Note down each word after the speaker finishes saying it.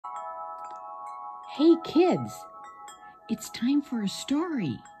Hey kids, it's time for a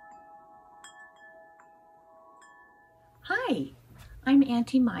story. Hi, I'm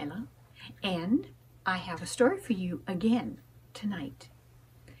Auntie Mila, and I have a story for you again tonight.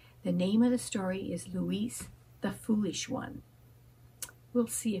 The name of the story is Luis the Foolish One. We'll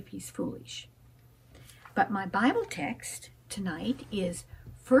see if he's foolish. But my Bible text tonight is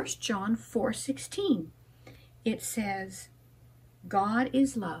 1 John 4:16. It says, God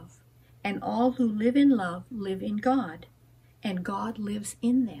is love, and all who live in love live in God, and God lives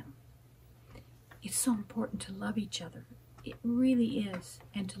in them. It's so important to love each other. It really is,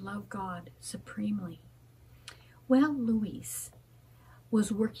 and to love God supremely. Well, Luis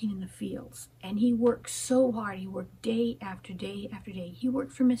was working in the fields, and he worked so hard. He worked day after day after day. He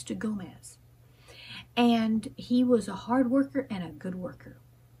worked for Mr. Gomez, and he was a hard worker and a good worker.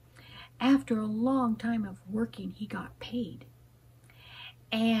 After a long time of working, he got paid,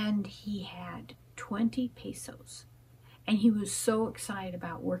 and he had 20 pesos, and he was so excited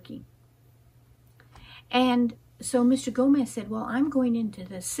about working. And so Mr. Gomez said, well, I'm going into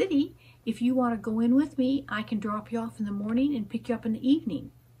the city. If you want to go in with me, I can drop you off in the morning and pick you up in the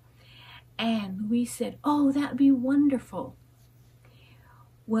evening. And Luis said, oh, that'd be wonderful.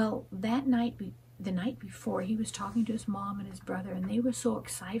 Well, that night, the night before, he was talking to his mom and his brother, and they were so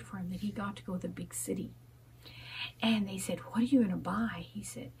excited for him that he got to go to the big city. And they said, what are you going to buy? He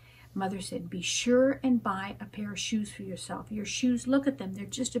said, Mother said, be sure and buy a pair of shoes for yourself. Your shoes, look at them, they're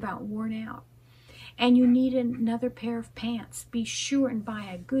just about worn out. And you need another pair of pants. Be sure and buy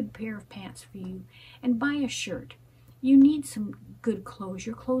a good pair of pants for you. And buy a shirt. You need some good clothes.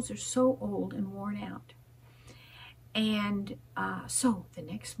 Your clothes are so old and worn out. And so the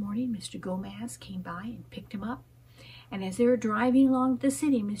next morning, Mr. Gomez came by and picked him up. And as they were driving along the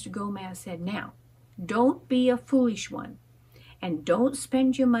city, Mr. Gomez said, now, don't be a foolish one. And don't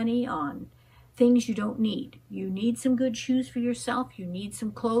spend your money on things you don't need. You need some good shoes for yourself. You need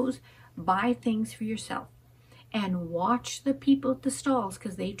some clothes. Buy things for yourself. And watch the people at the stalls,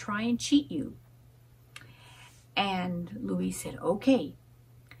 because they try and cheat you. And Luis said, okay.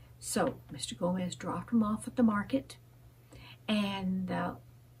 So Mr. Gomez dropped him off at the market. And the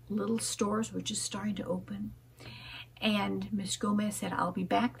little stores were just starting to open. And Mr. Gomez said, I'll be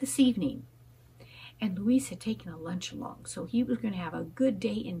back this evening. And Luis had taken a lunch along, so he was going to have a good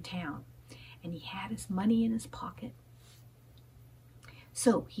day in town. And he had his money in his pocket.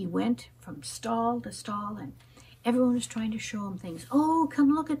 So he went from stall to stall, and everyone was trying to show him things. Oh,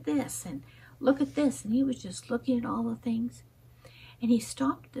 come look at this, and look at this. And he was just looking at all the things. And he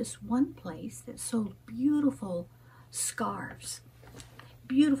stopped at this one place that sold beautiful scarves.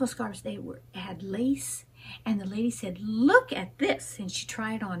 Beautiful scarves. They had lace. And the lady said, look at this. And she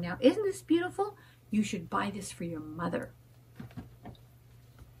tried it on. Now, isn't this beautiful? You should buy this for your mother.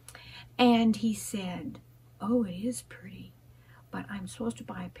 And he said, oh, it is pretty. But I'm supposed to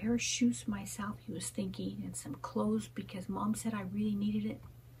buy a pair of shoes myself, he was thinking, and some clothes because Mom said I really needed it.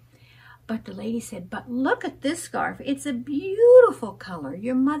 But the lady said, but look at this scarf. It's a beautiful color.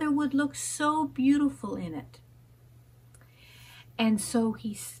 Your mother would look so beautiful in it. And so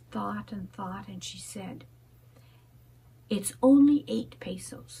he thought, and she said, it's only 8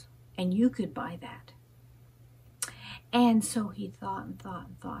 pesos, and you could buy that. And so he thought,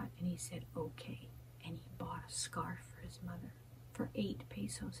 and he said, okay. And he bought a scarf for his mother. For 8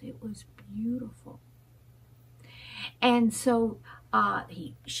 pesos. It was beautiful. And so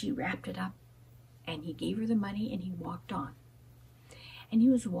she wrapped it up, and he gave her the money, and he walked on. And he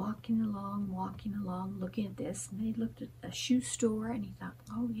was walking along, looking at this, and then he looked at a shoe store, and he thought,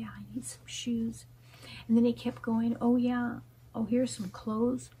 oh yeah, I need some shoes. And then he kept going, oh yeah, oh here's some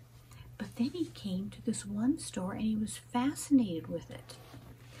clothes. But then he came to this one store, and he was fascinated with it.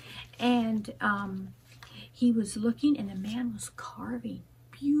 And he was looking, and the man was carving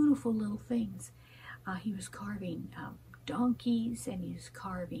beautiful little things. He was carving donkeys, and he was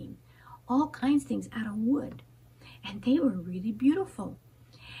carving all kinds of things out of wood. And they were really beautiful.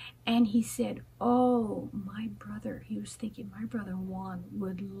 And he said, oh, my brother, he was thinking, my brother Juan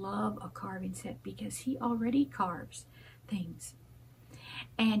would love a carving set because he already carves things.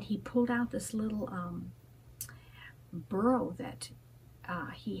 And he pulled out this little burro that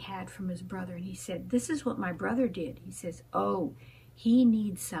he had from his brother, and he said, this is what my brother did. He says, oh, he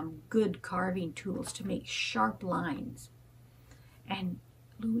needs some good carving tools to make sharp lines. And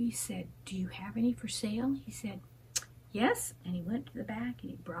Luis said, do you have any for sale? He said, yes. And he went to the back,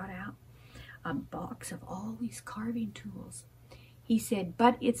 and he brought out a box of all these carving tools. He said,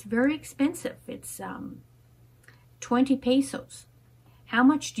 but it's very expensive. It's 20 pesos. How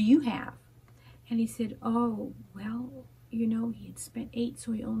much do you have? And he said, oh, well, you know, he had spent 8,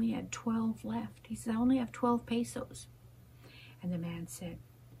 so he only had 12 left. He said, I only have 12 pesos. And the man said,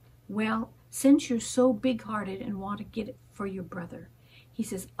 well, since you're so big-hearted and want to get it for your brother, he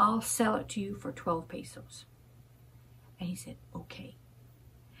says, I'll sell it to you for 12 pesos. And he said, okay.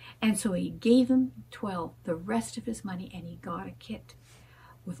 And so he gave him 12, the rest of his money, and he got a kit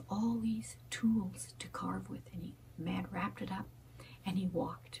with all these tools to carve with. And the man wrapped it up, and he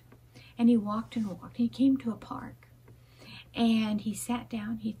walked. And he walked and walked. And he came to a park. And he sat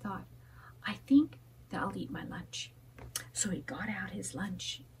down. He thought, I think that I'll eat my lunch. So he got out his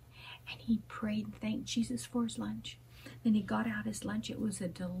lunch. And he prayed and thanked Jesus for his lunch. Then he got out his lunch. It was a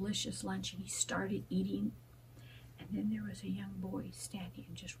delicious lunch. And he started eating. And then there was a young boy standing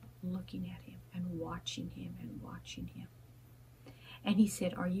and just looking at him and watching him and watching him. And he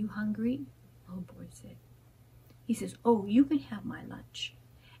said, are you hungry? The little boy said. He says, oh, you can have my lunch.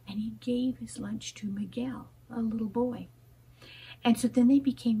 And he gave his lunch to Miguel, a little boy. And so then they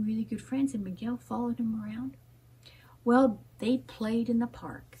became really good friends, and Miguel followed him around. Well, they played in the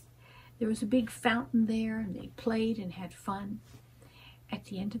park. There was a big fountain there, and they played and had fun. At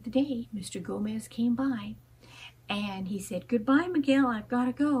the end of the day, Mr. Gomez came by, and he said, goodbye, Miguel, I've got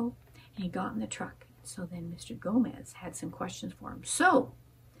to go. And he got in the truck. So then Mr. Gomez had some questions for him. So,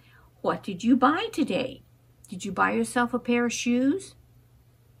 what did you buy today? Did you buy yourself a pair of shoes?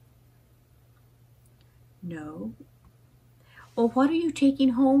 No. Well, what are you taking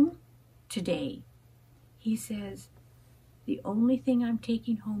home today? He says, the only thing I'm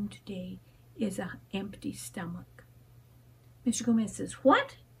taking home today is an empty stomach. Mr. Gomez says,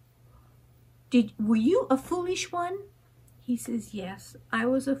 what? Were you a foolish one? He says, yes, I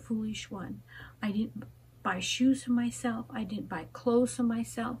was a foolish one. I didn't buy shoes for myself. I didn't buy clothes for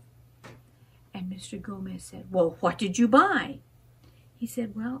myself. And Mr. Gomez said, well, what did you buy? He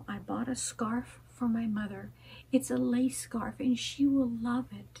said, well, I bought a scarf for my mother. It's a lace scarf, and she will love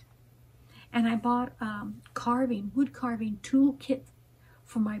it. And I bought wood carving tool kit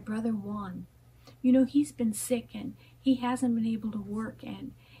for my brother Juan. You know, he's been sick, and he hasn't been able to work,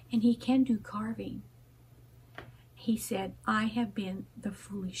 and he can do carving. He said, I have been the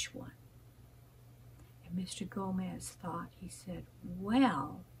foolish one. And Mr. Gomez thought, he said,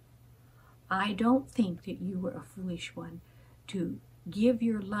 well, I don't think that you were a foolish one to give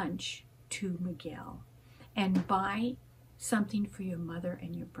your lunch to Miguel and buy something for your mother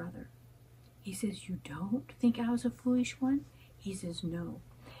and your brother. He says, you don't think I was a foolish one? He says, no.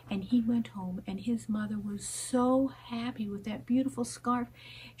 And he went home, and his mother was so happy with that beautiful scarf.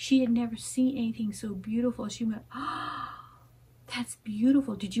 She had never seen anything so beautiful. She went, oh, that's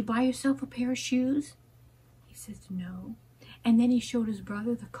beautiful. Did you buy yourself a pair of shoes? He says, no. And then he showed his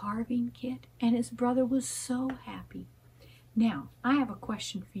brother the carving kit, and his brother was so happy. Now, I have a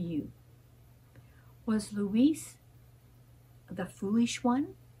question for you. Was Luis the foolish one?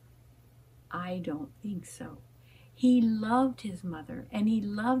 I don't think so. He loved his mother, and he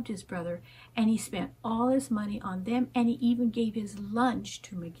loved his brother, and he spent all his money on them, and he even gave his lunch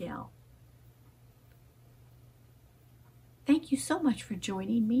to Miguel. Thank you so much for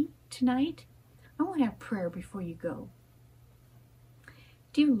joining me tonight. I want to have prayer before you go.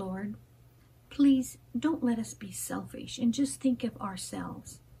 Dear Lord, please don't let us be selfish and just think of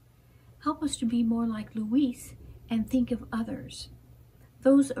ourselves. Help us to be more like Luis and think of others,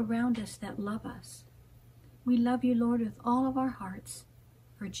 those around us that love us. We love you, Lord, with all of our hearts.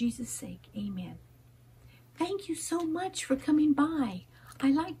 For Jesus' sake, amen. Thank you so much for coming by.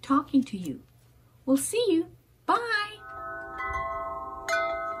 I like talking to you. We'll see you. Bye.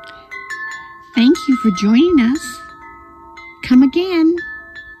 Thank you for joining us. Come again.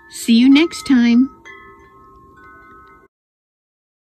 See you next time.